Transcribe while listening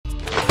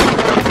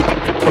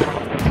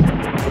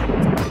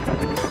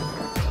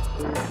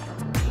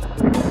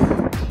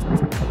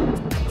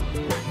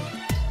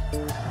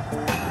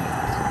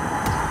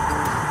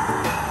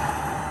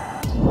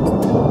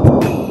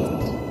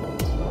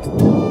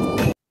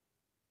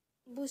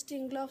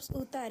boosting gloves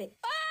utare.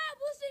 Ah,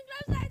 boosting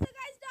gloves आएछ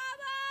guys,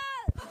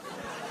 double.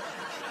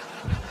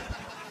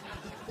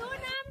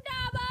 Sonam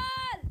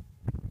double.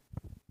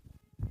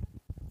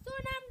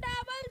 Sonam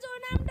double,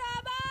 Sonam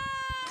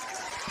double.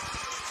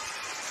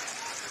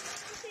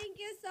 Thank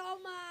you so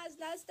much.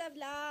 Lots of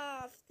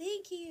love.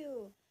 Thank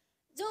you.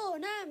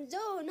 Jonam,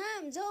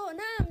 Jonam,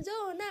 Jonam,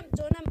 Jonam,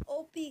 Jonam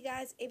OP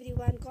guys.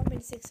 Everyone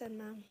comment section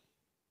ma.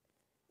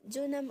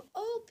 Jonam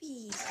OP.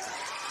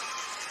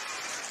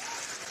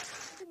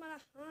 मलाई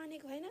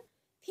हानेको हैन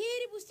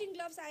फेरि boosting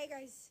gloves आए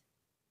guys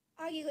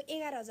अघिको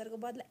 11000 को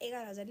बदला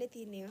 11000 ले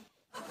तिर्ने हो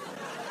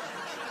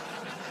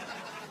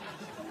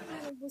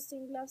बुस्टिङ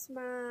ग्लोभ्स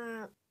मा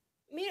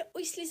मेरो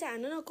उइसले चाहिँ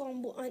हान्नु न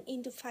कम्बो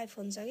 1/5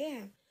 हुन्छ के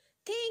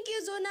थ्यांक यू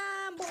जोना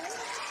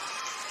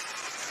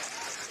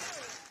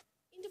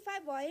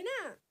 *5 भएन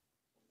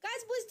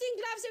guys boosting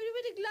gloves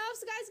everybody gloves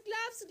guys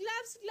gloves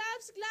gloves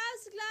gloves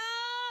gloves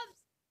gloves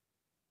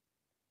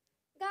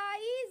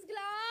guys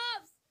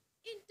gloves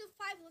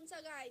 *5 हुन्छ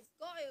guys.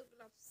 Go your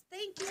gloves.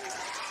 Thank you.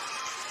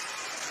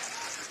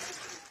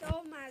 So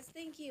much.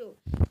 Thank you.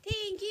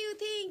 Thank you.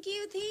 Thank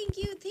you. Thank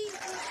you. Thank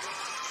you.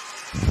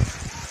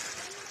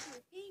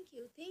 Thank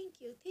you. Thank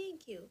you.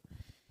 Thank you.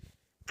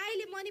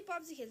 अहिले money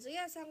PUBG खेल्छु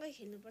या सँगै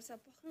खेल्नु पर्छ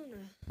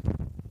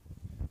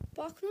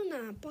पक्नु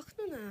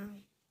न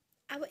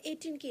अब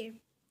 18 के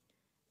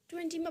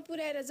 20 मा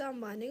पुर्याएर जाम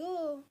भनेको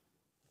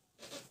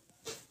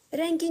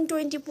र्याङ्किङ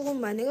 20 पुगौँ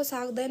भनेको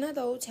सक्दैन त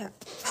औ छ्या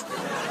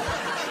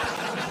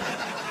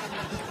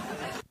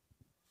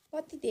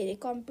कति धेरै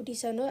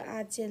कम्पिटिसन हो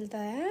आजकल त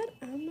यार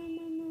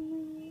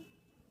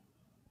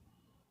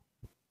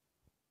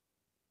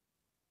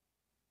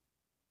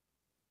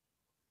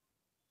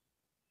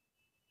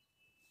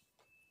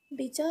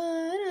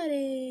बिचारा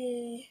रे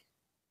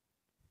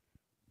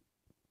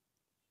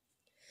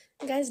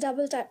guys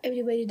double tap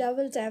everybody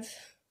double tap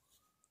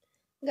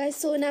guys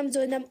Sonam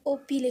जोनाम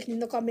OP लेख्नु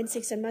न कमेन्ट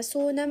सेक्सनमा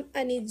सोनाम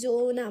अनि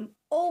जोनाम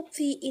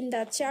OP in the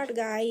chat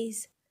guys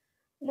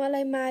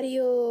मलाई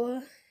मारियो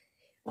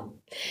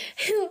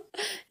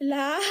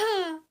ला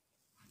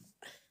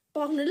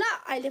पक्नु ल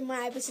अहिले म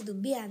आएपछि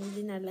धुब्बी हान्नु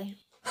दिनहरुलाई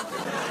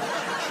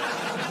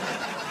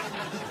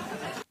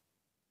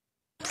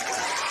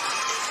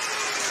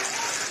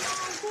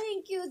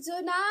thank you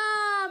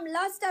जोनाम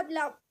lost of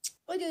love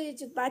okay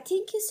Jubba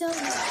thank you so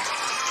much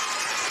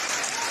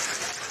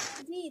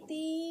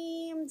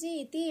G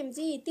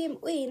team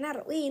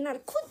winner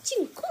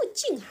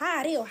कुचिङ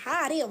हार्यो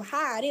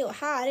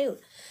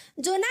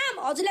जोनाम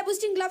हजुरलाई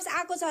बुस्टिङ ग्लोभ्स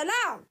आको छ ल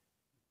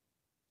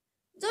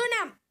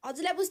जोनाम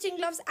हजुरलाई बुस्टिङ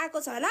ग्लोभ्स आको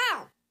छ ल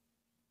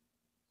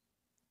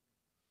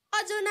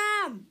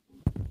जोनाम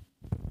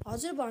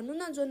हजुर भन्नु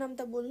न जोनाम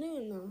त बोल्नै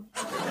हुन्न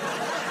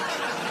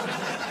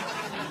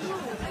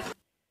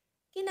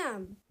के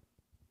नाम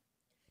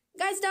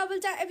गाइस डबल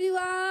ट्याप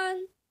एभ्रीवन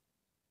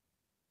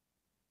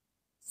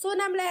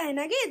सोनामलाई हैन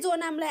के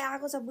जोनामलाई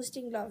आको छ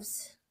बुस्टिङ ग्लोभ्स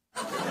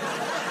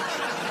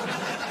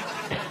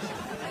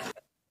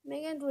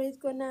मेगन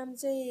रोहितको नाम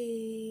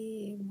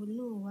चाहिँ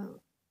भुल्नु हो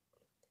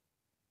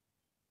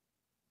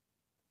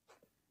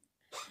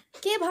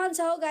के भन्छ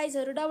हो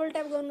गाइजहरु डबल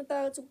ट्याप गर्नु त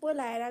चुप्पो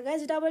लाएर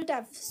guys double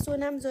tap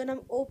Sonam जोनाम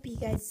OP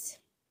guys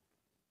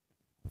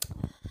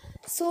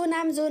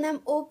Sonam जोनाम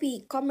OP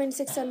comment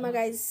सेक्सनमा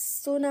guys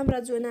Sonam र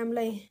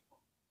जोनामलाई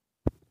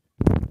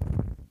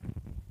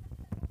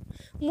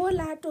म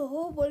लाटो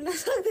हो बोल्न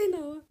सक्दैन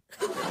हो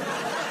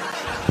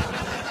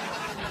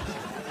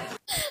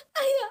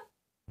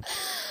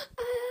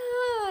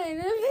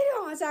हैन फेरि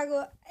हँसाको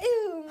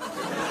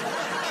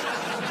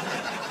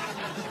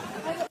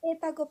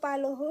यताको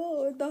पालो हो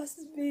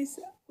 10-20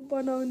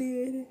 बनाउने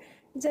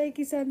जय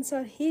किसान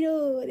सर हिरो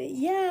रे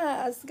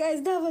यस गाइस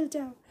डबल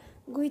ट्याप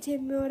गुइथे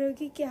मर्यो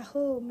कि क्या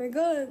हो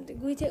मेगन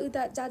गुइथे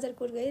उता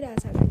जाजरकोट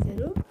गइरहेछ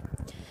गाइसहरु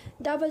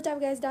double tap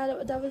guys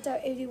double tap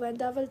everyone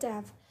double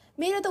tap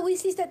मेरो त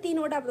विश लिस्ट त 3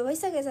 वटा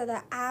भइसकेछ त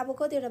अब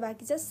कतिवटा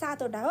बाँकी छ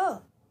 7 वटा हो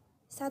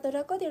 7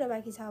 वटा कतिवटा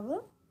बाँकी छ अब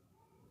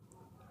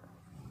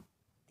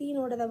 3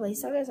 वटा त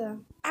भइसकेछ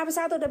अब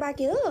 7 वटा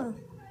बाँकी हो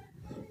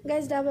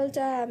गाइस डबल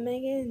ट्याप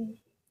मेगन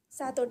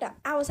 7 वटा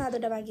अब 7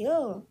 वटा बाँकी हो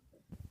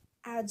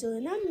आज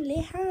नामले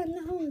हान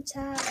हुन्छ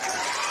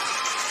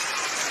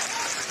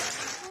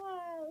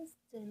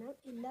जोनाम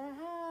इन द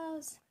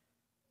हाउस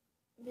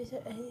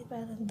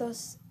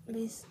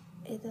 10-20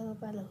 यता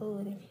पालो हो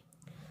रे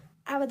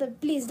अब त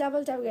please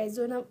double tap guys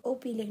जोनाम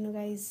OP लेख्नु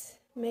गाइस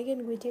मेगन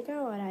गुइथे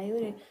कहाँ हरायो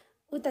रे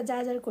उता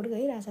जाजरकोट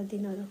गइरहेछ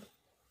तिनीहरु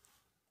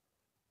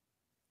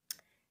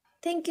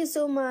thank you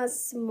so much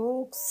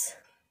smokes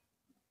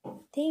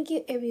thank you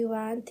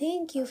everyone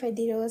thank you for the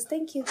rose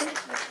thank you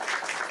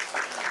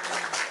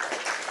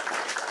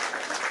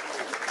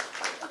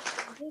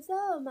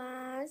so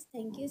much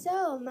thank you so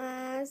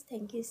much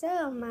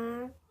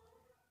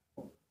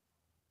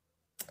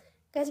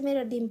guys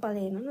मेरो डिम्पल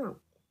हेर्नु न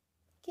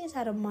के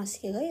साह्रो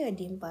मस्केको है यो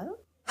डिम्पल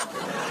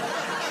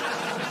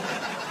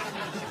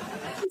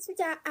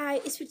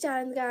स्पिड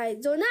च्यालेन्ज गाइस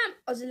जोनाम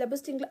हजुरलाई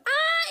बुस्टिङ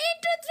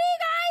into 3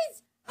 guys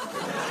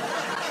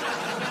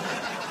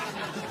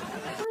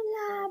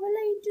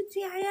बल्ला into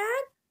 3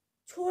 यार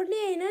छोड्ने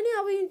हैन नि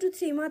अब into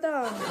 3 मा त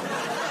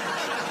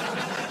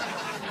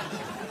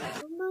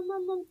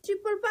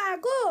ट्रिपल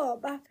पाएको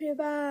बाफ्रे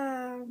बा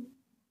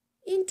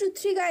into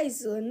 3 गाइस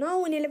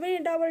नहुनेले पनि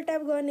डबल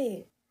ट्याप गर्ने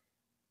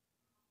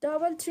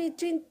डबल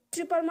 3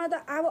 ट्रिपल मा त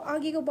अब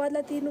अघिको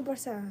बदला तिर्नु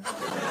पर्छ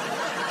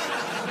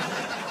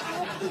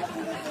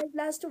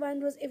last one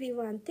was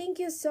everyone thank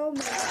you so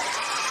much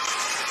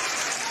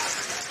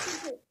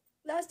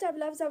last time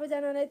love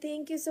सबैजनालाई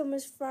thank you so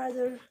much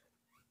father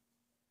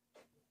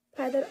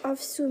of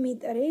Sumit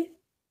are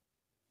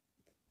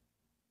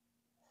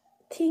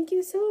thank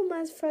you so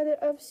much father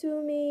of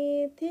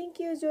Sumit thank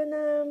you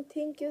Jonam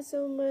thank you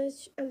so much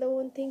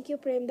alone thank you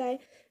Prem Dai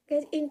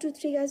guys into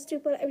 3 guys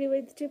triple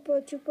everybody triple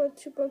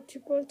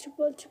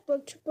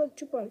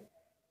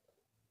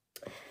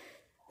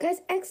guys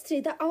x3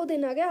 त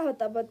आउँदैन क्या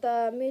हतबत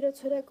मेरो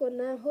छोराको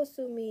नाम हो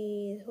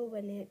सुमित हो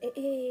भने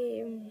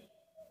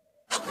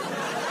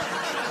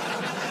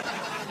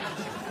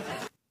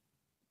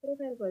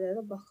profile खोलेर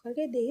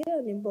भर्खरकै देख्यो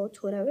अनि बहुत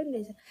छोरा पनि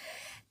रहेछ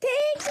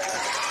thank you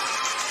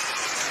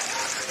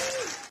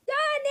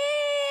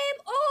Jonim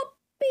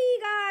OP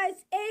guys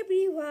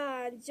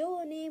everyone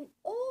Jonim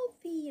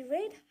OP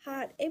red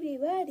heart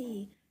everybody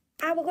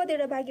अब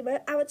कतिवटा बाँकी भयो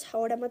अब 6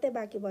 वटा मात्रै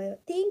बाँकी भयो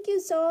thank you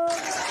so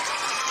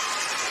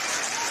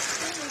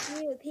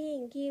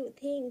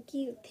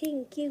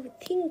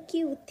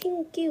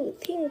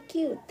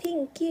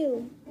thank you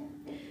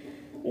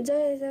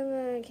जयसँग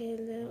खेल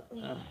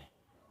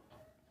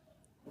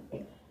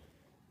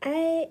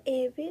आए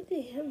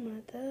एबिदि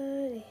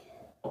मातारे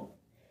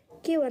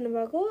के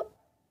भन्नुभएको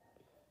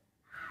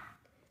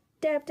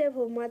ट्याप ट्याप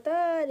हो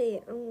मातारे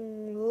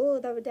हो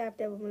तपाईँ ट्याप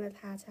ट्याप हो मलाई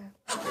थाहा छ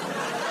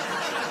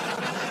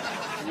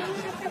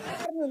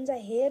हुन्छ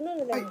हेर्नु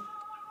न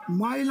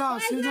महिला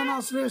सृजना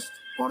श्रेष्ठ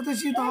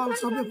परदेशी दल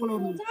सबै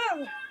फलोर्नु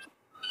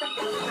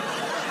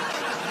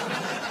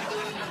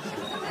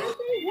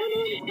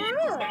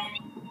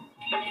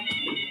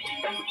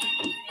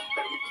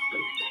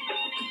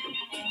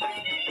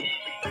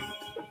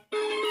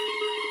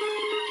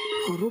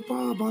रूपा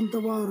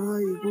बन्तवा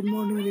राई गुड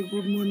मर्निङ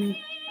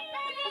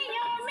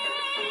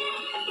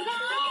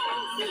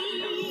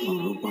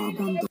रूपा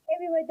बन्त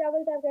everybody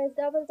double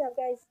tap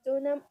guys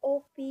Jonam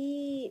OP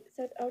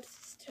shout out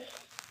sister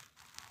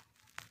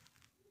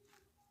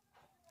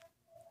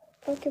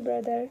okay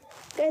brother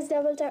guys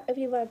double tap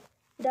everyone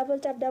double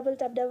tap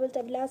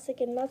last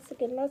second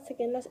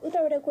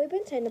उताबाट कोही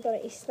पनि छैन तर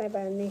स्नाइप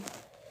हान्ने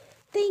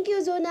thank you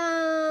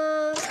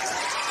Jonam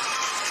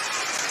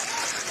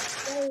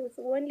guys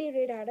only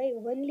red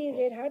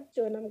heart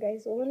Jonam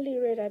guys only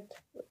red heart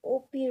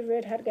OP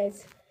red heart guys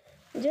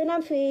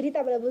Jonam फेरि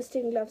तपाईलाई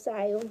boosting gloves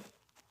आयो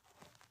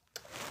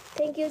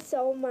thank you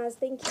so much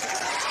thank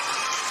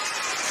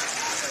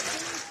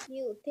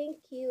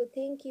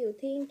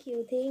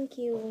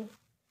you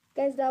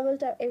guys double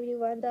tap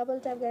everyone double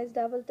tap guys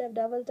double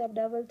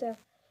tap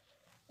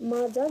म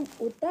जम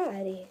उता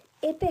अरे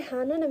यतै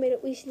हान न मेरो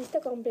विश लिस्ट त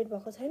कम्प्लिट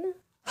भएको छैन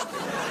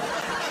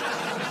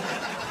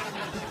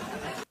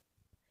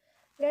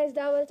guys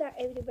double tap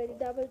everybody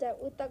double tap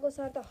उताको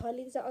सर त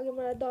हलिक छ अघि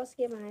मलाई 10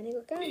 गेम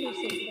हानेको कहाँ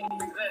बिर्सिन्छ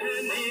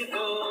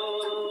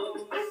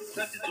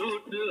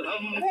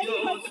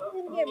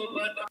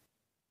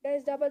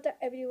guys double tap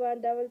everyone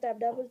double tap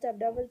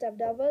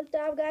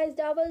guys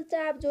double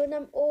tap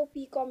Jonam OP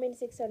comment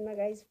section ma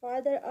guys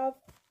father of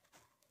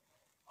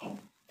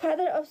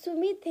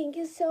Sumit thank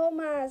you so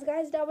much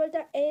guys double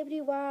tap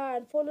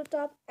everyone follow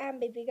top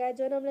MVP guys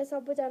Jonam ले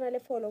सबै जनाले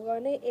follow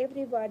गर्ने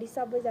everybody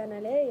सबै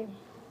जनाले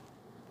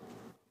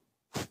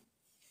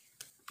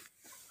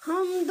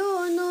हम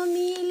दोनों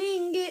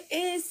मिलेंगे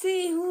ऐसे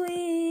हुए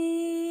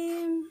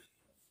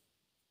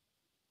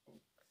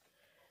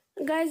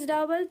guys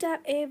double tap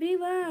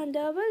everyone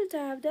double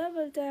tap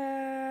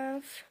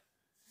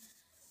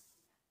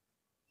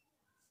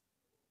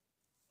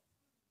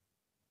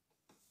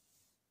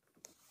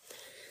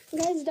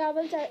guys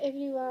double tap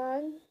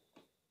everyone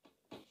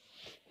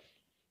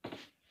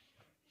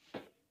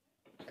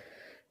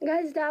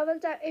guys double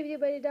tap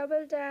everybody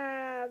double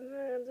tap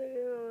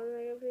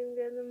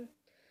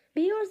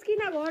viewers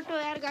किन घट्यो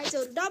यार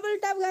गाइसहरु double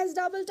tap guys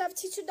double tap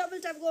छिटो डबल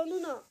ट्याप गर्नु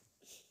न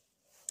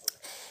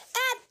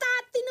ए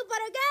तातिनु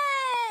पर्यो के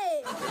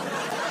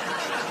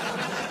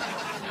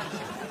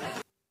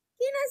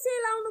किन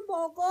सेलाउनु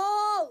भएको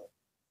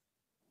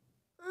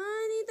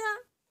अनि त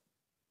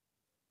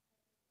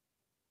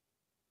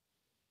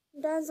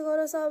डान्स गर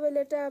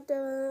सबैले ट्याप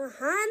ट्याप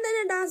हान्दैन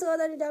डान्स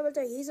गर्दा नि डबल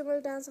ट्याप हिजो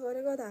मैले डान्स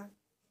गरेको त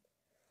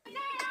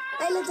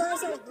अहिले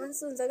जस डान्स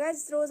हुन्छ गाइस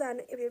रोज हान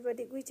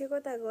एभ्रीबडी गुइठे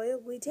कता गयो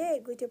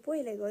गुइठे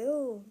पहिला गयो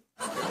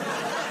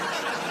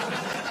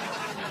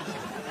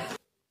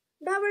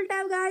double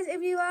tap guys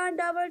everyone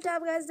double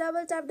tap guys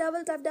double tap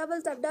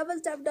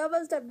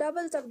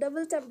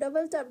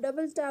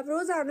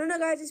रोज हान्नु न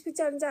गाइस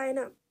स्पिच हान्नु छैन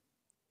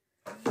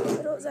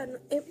रोज हान्नु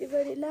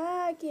एभ्रीबडी ला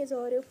के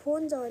झर्यो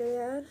फोन झर्यो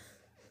यार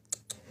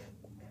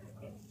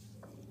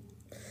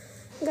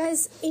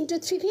guys into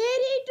 3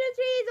 फेरि into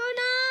 3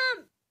 Jonam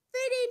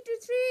फेरि into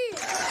 3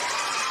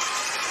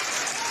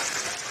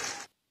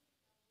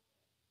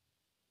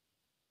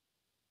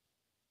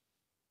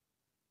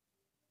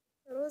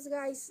 follows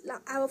guys.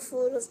 Our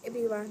follows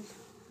everyone.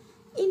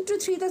 Into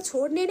 3 त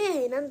छोड्ने नै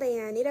हैन नि त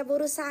यहाँनिर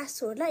बरु सास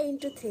छोड्ला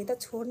into 3 त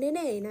छोड्ने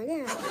नै हैन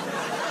क्या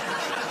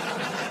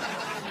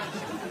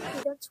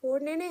त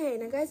छोड्ने नै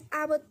हैन गाइस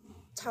अब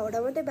 6 वटा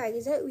मात्रै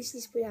बाँकी छ विश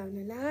लिस्ट पुरा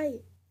हुनलाई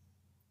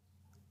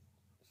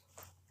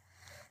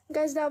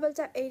guys double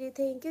tap 80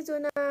 thank you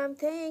Jonam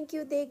thank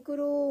you Dek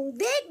Gurung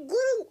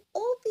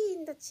OP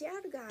in the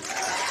chat guys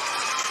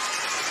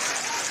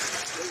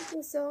thank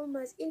you so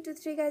much into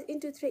 3 guys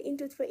into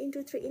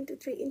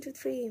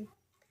 3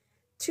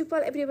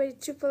 triple everybody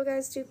triple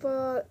guys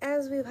triple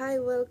as we hi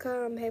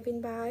welcome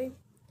having by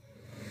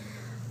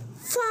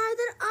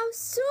father of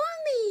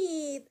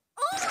Sumit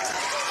oh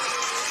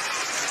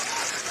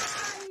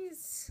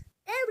guys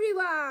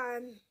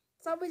everyone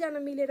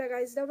सबैजना मिलेर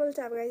guys double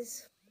tap guys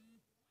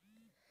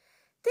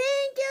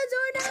thank you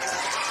Jordan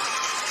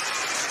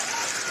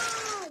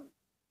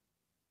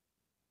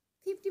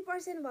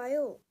 50%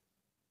 भयो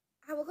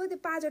अब कति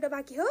 5 वटा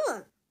बाँकी हो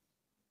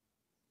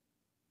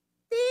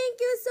thank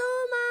you so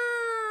much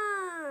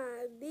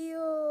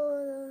दियो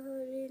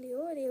really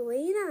हो रे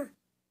होइन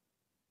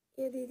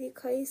यो दिदी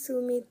खै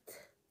सुमित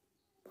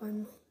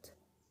भन्नुहुन्छ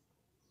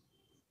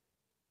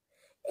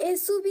ए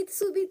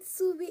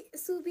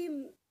सुबिम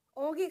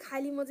ओके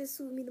खाली म चाहिँ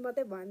सुमित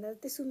मात्रै भन्दा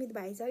त्यो सुमित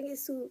भाइ छ कि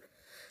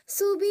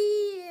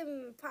सुबिम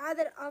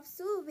फादर अफ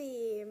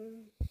सुबिम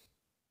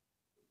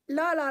ल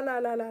ल ल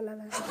ल ल ल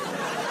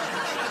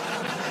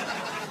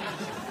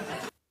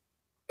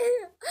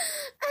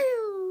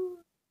आयो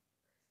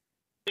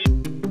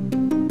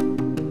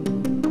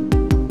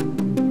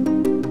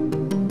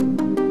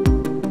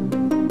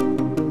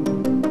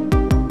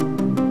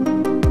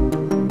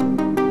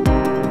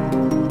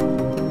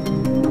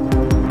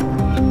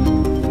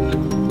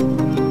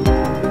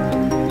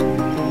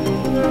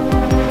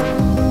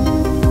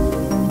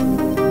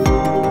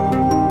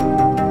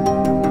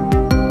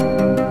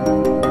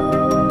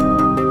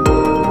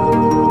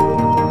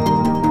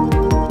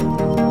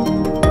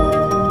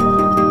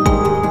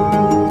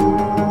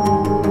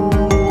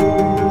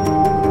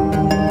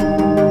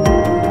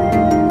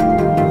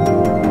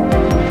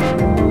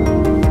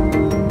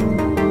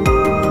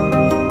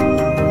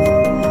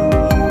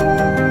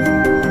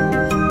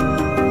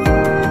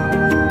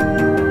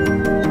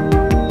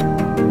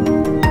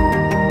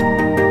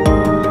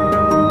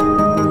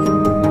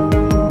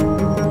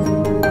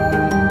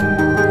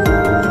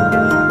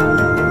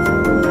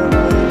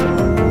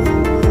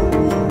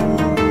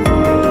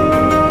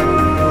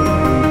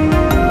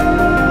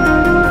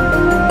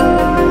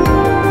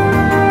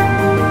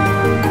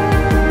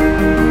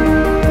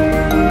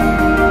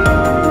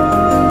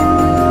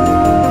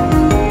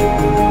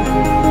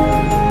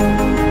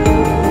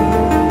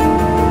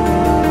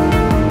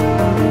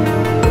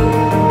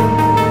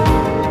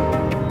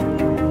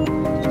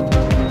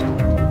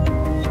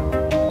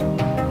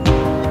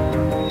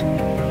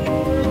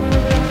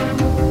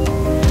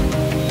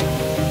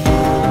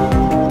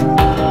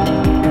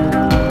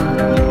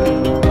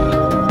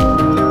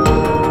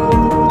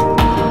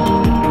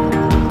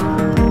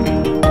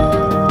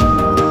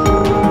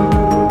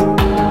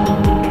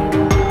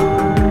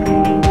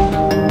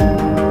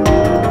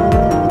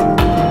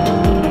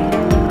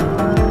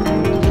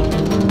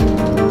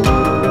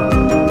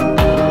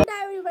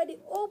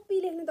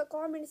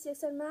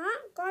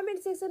कमेन्ट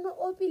सेक्सनमा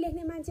ओपी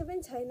लेख्ने मान्छे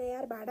पनि छैन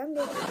यार भाडा पनि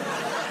दिएर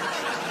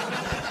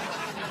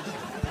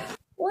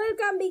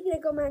वेलकम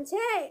बिग्रेको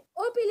मान्छे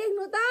ओपी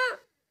लेख्नु त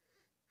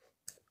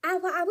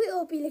आफै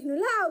ओपी लेख्नु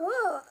ल अब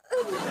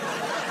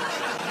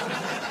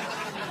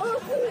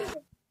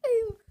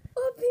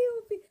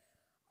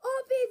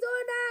ओपी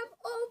जोनाम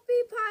ओपी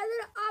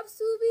फादर अफ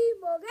सुबी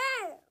मोगे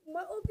म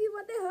ओपी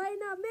मात्रै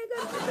होइन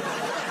मेगा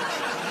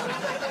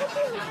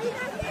होइन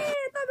के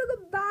तपाईको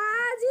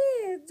बाजी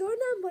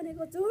जोनाम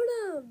भनेको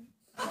जोनाम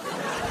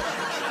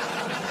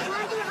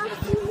फादर अफ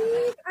सुबी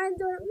एन्ड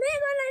जोनाम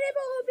मेगालाई नै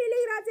पो ओपी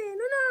लेखेर चाहिँ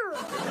हेर्नु न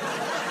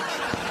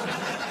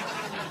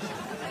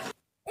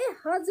ए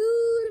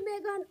हजुर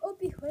मेगन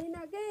ओपी होइन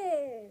के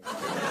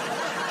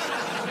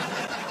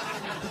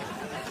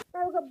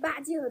तपाईँको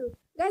बाजीहरू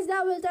guys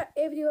double top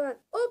everyone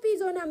OP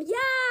जोनाम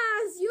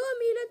यस यो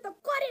मिल्यो त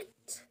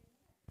करेक्ट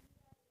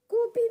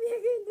कोपी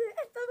मेगन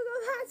तपाईँको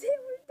बाजी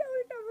उल्टा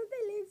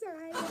मात्रै लेख्छ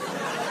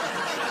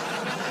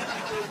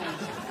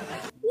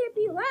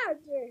एपी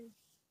वाट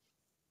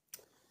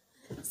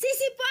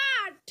सिसी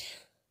पाट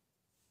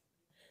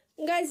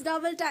गाइस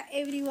डबल टप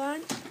एभ्रीवन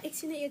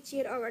एकछिन यो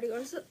चेयर अगाडि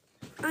गर्छु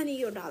अनि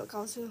यो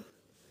ढल्काउँछु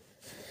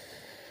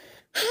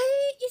हाई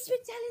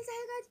स्पिड च्यालेन्ज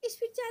आयो guys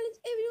speed challenge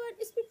everyone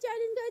speed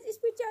challenge guys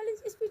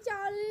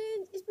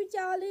speed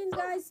challenge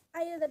guys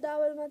आयो त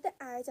डबल मात्रै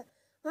आएछ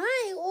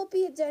हाई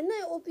ओपी झन्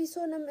ओपी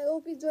सोनाम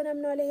ओपी जोनाम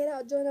नलेखेर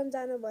जोनाम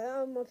जानुभयो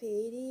अब म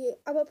फेरि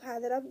अब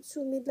फादर अफ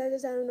सुमितलाई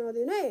चाहिँ जानु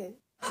नदिनु है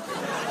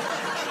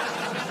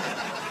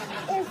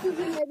ए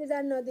सुबिमलाई चाहिँ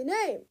जानु नदिनु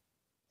है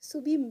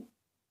सुबिम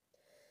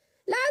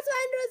last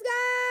one rose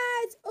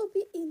guys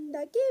OP in the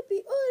KP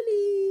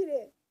Oli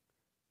रे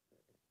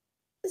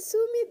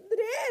सुमित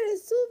रे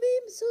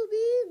सुबिम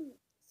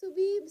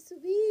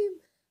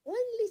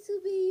Only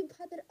Subim,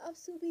 father of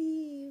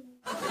Subim.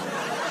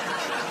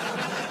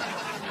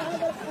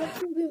 Father of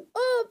Subim.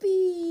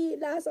 Opi!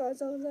 Last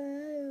also.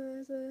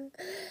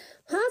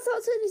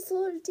 हँसाउँछु नि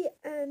सोल्टी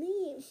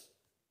अनि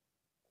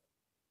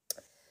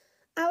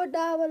अब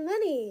डबलमा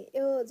नि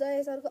यो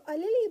जय सरको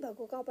अलिअलि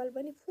भएको कपाल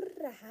पनि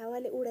फुर्र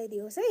हावाले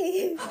उडाइदियोस् है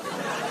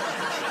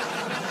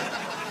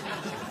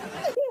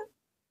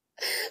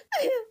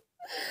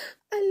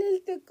अलिअलि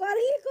त्यो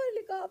कर्ली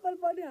कर्ली कपाल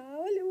पनि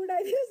हावाले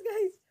उडाइदियोस्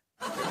गाइस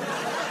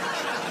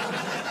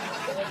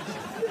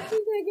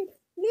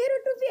मेरो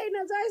टुपी होइन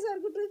जय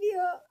सरको टुपी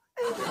हो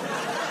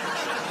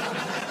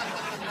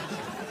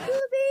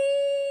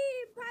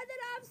Subim! Father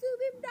of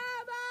Subim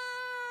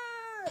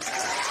Dabar!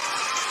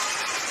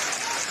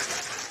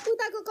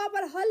 उताको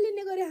कपाल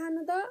हल्लिने गरी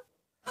हान्नु त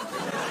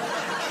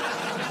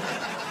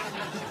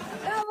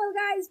Double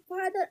guys,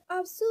 father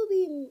of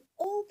Subim,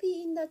 OP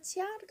in the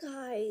chat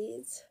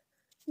guys.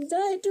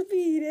 Jai to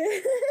pire.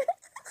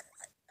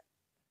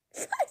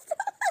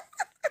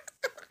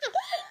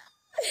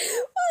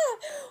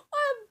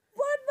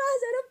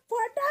 बदमास हेर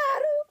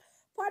फटाहरू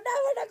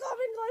फटाफट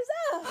कमेन्ट गर्छ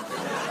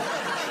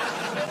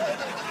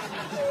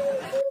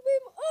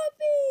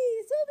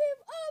Subim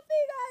OP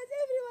guys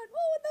everyone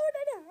उताबाट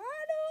नि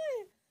हानो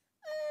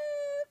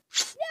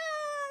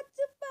yeah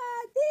चुप्पा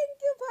thank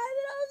you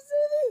father of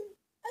Subim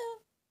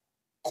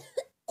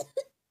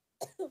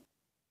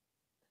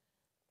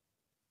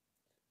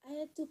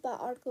आया चुप्पा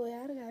अर्को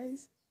यार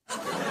guys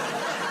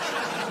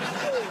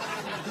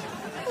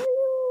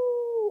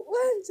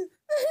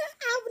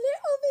आपने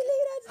ओपी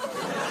लेखिरहेको छ